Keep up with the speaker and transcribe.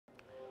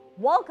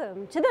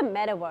Welcome to the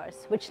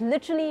Metaverse, which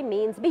literally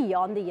means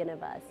beyond the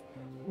universe.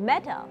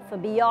 Meta for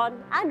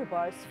beyond and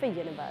verse for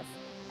universe.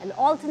 An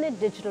alternate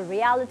digital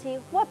reality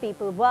where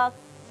people work,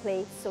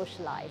 play,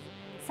 socialize.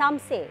 Some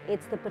say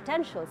it's the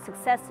potential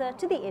successor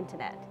to the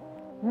internet.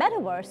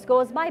 Metaverse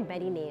goes by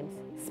many names: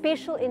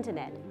 spatial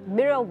internet,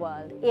 mirror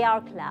world,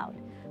 AR cloud.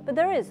 But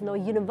there is no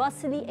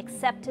universally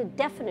accepted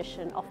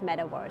definition of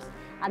metaverse,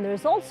 and there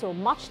is also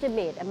much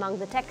debate among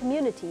the tech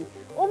community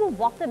over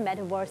what the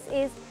metaverse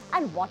is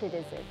and what it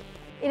isn't.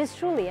 It is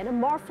truly an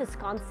amorphous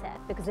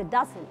concept because it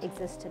doesn't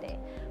exist today.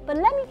 But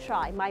let me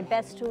try my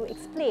best to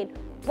explain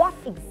what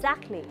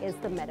exactly is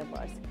the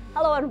metaverse.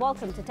 Hello and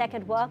welcome to Tech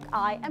at Work.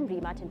 I am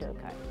Reema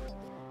Tendulkar.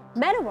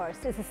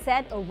 Metaverse is a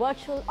set of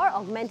virtual or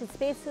augmented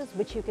spaces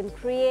which you can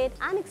create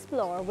and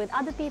explore with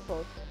other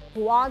people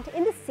who aren't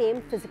in the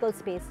same physical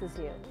space as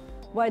you,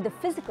 where the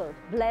physical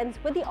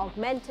blends with the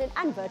augmented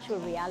and virtual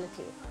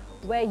reality,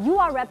 where you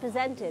are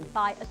represented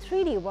by a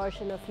 3D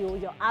version of you,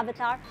 your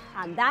avatar,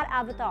 and that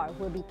avatar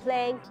will be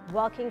playing,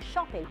 working,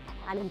 shopping,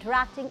 and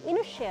interacting in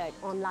a shared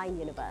online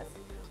universe,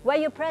 where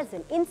you're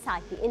present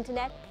inside the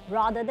internet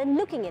rather than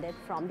looking at it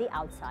from the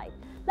outside.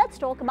 Let's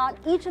talk about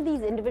each of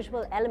these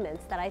individual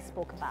elements that I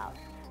spoke about.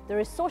 There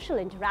is social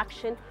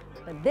interaction,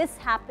 but this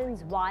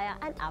happens via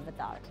an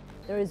avatar.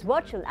 There is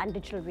virtual and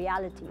digital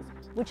realities,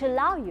 which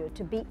allow you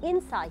to be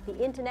inside the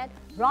internet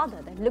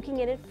rather than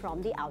looking at it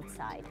from the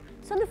outside.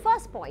 So the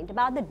first point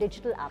about the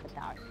digital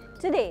avatar.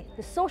 Today,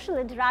 the social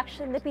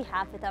interaction that we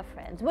have with our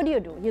friends. What do?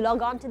 You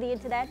log on to the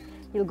internet,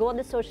 you'll go on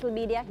the social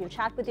media, you'll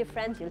chat with your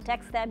friends, you'll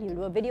text them, you'll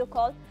do a video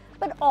call,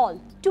 but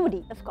all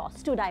 2D, of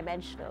course,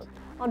 two-dimensional.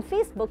 On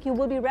Facebook, you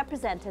will be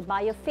represented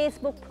by your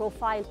Facebook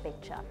profile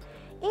picture.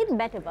 In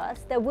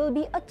Metaverse, there will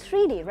be a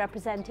 3D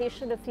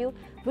representation of you,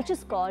 which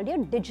is called your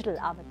digital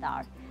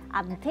avatar.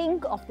 And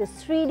think of this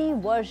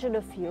 3D version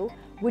of you,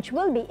 which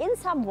will be in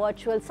some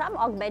virtual, some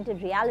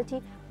augmented reality,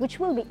 which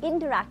will be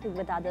interacting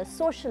with others,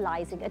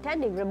 socializing,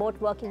 attending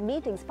remote working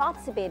meetings,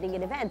 participating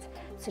in events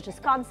such as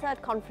concerts,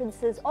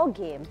 conferences, or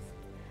games.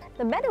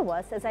 The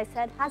Metaverse, as I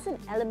said, has an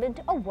element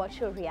of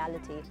virtual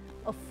reality,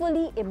 a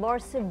fully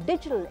immersive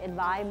digital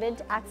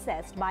environment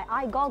accessed by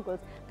eye goggles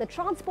that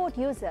transport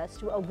users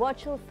to a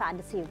virtual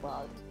fantasy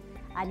world.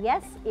 And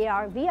yes,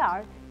 AR,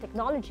 VR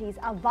technologies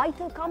are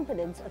vital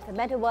components of the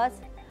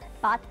Metaverse,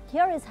 but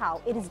here is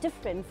how it is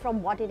different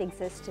from what it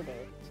exists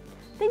today.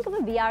 Think of a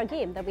VR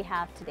game that we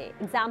have today.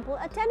 Example,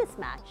 a tennis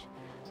match.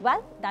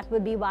 Well, that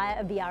would be via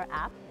a VR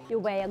app. You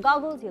wear your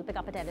goggles, you'll pick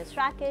up a tennis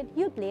racket,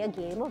 you'll play a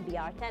game of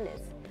VR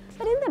tennis.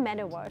 But in the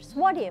Metaverse,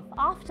 what if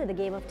after the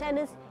game of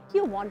tennis,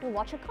 you want to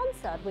watch a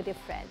concert with your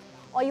friend,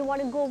 or you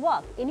want to go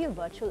work in your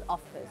virtual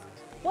office?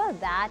 Well,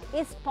 that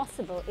is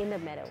possible in the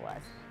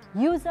Metaverse.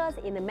 Users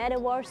in the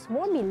Metaverse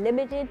won't be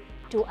limited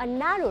to a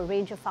narrow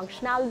range of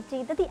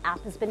functionality that the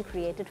app has been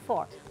created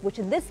for, which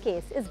in this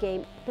case is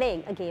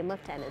playing a game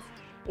of tennis.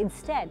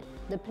 Instead,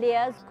 the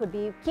players could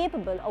be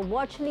capable of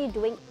virtually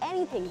doing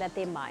anything that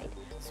they might.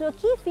 So a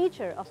key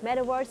feature of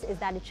Metaverse is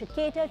that it should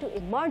cater to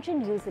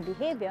emergent user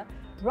behavior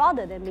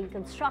rather than being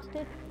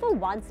constructed for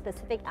one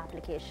specific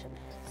application.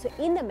 So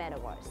in the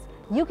Metaverse,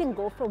 you can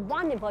go from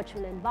one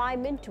virtual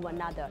environment to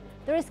another.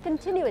 There is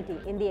continuity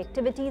in the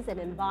activities and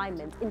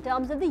environments in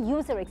terms of the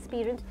user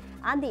experience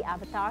and the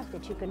avatar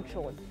that you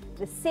control.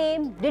 The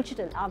same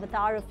digital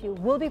avatar of you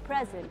will be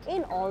present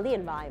in all the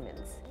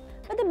environments.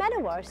 But the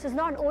Metaverse is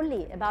not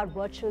only about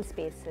virtual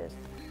spaces.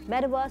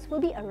 Metaverse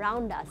will be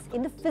around us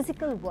in the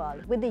physical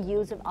world with the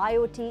use of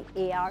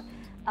IoT, AR,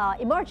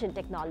 emergent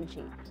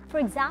technology. For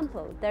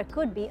example, there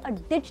could be a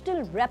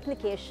digital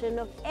replication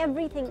of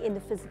everything in the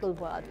physical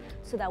world,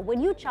 so that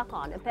when you chuck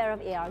on a pair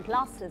of AR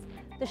glasses,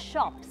 the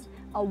shops,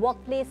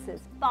 workplaces,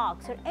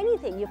 parks, or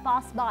anything you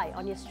pass by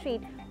on your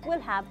street will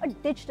have a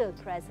digital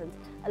presence,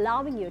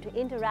 allowing you to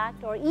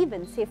interact or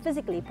even, say,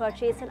 physically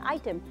purchase an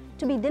item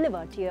to be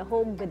delivered to your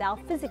home without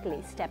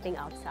physically stepping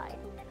outside.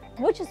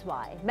 Which is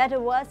why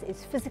Metaverse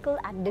is physical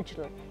and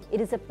digital.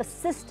 It is a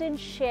persistent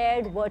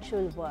shared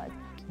virtual world,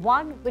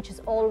 one which is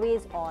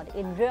always on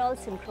in real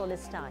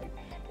synchronous time.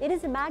 It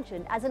is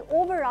imagined as an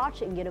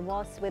overarching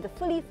universe with a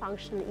fully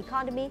functional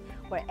economy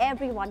where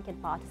everyone can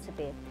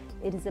participate.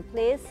 It is a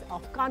place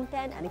of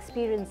content and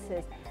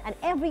experiences, and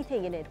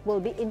everything in it will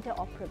be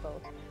interoperable.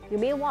 You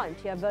may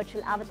want your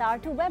virtual avatar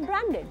to wear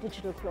branded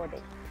digital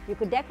clothing. You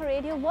could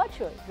decorate your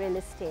virtual real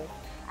estate,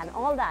 and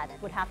all that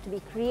would have to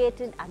be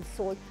created and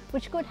sold,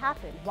 which could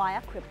happen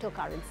via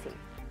cryptocurrency.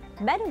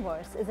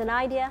 Metaverse is an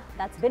idea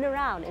that's been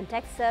around in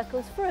tech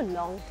circles for a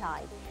long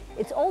time.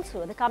 It's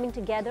also the coming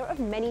together of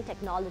many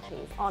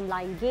technologies: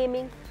 online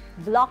gaming,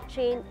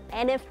 blockchain,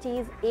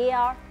 NFTs,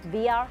 AR,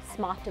 VR,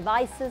 smart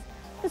devices,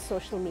 the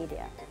social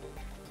media.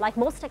 Like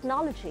most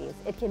technologies,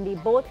 it can be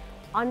both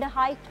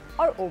underhyped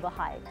or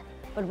overhyped.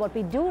 But what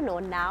we do know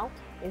now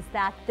is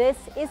that this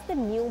is the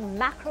new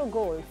macro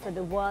goal for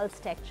the world's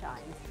tech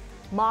giants.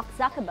 Mark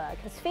Zuckerberg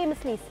has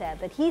famously said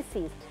that he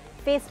sees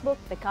Facebook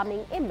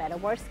becoming a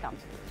metaverse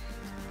company.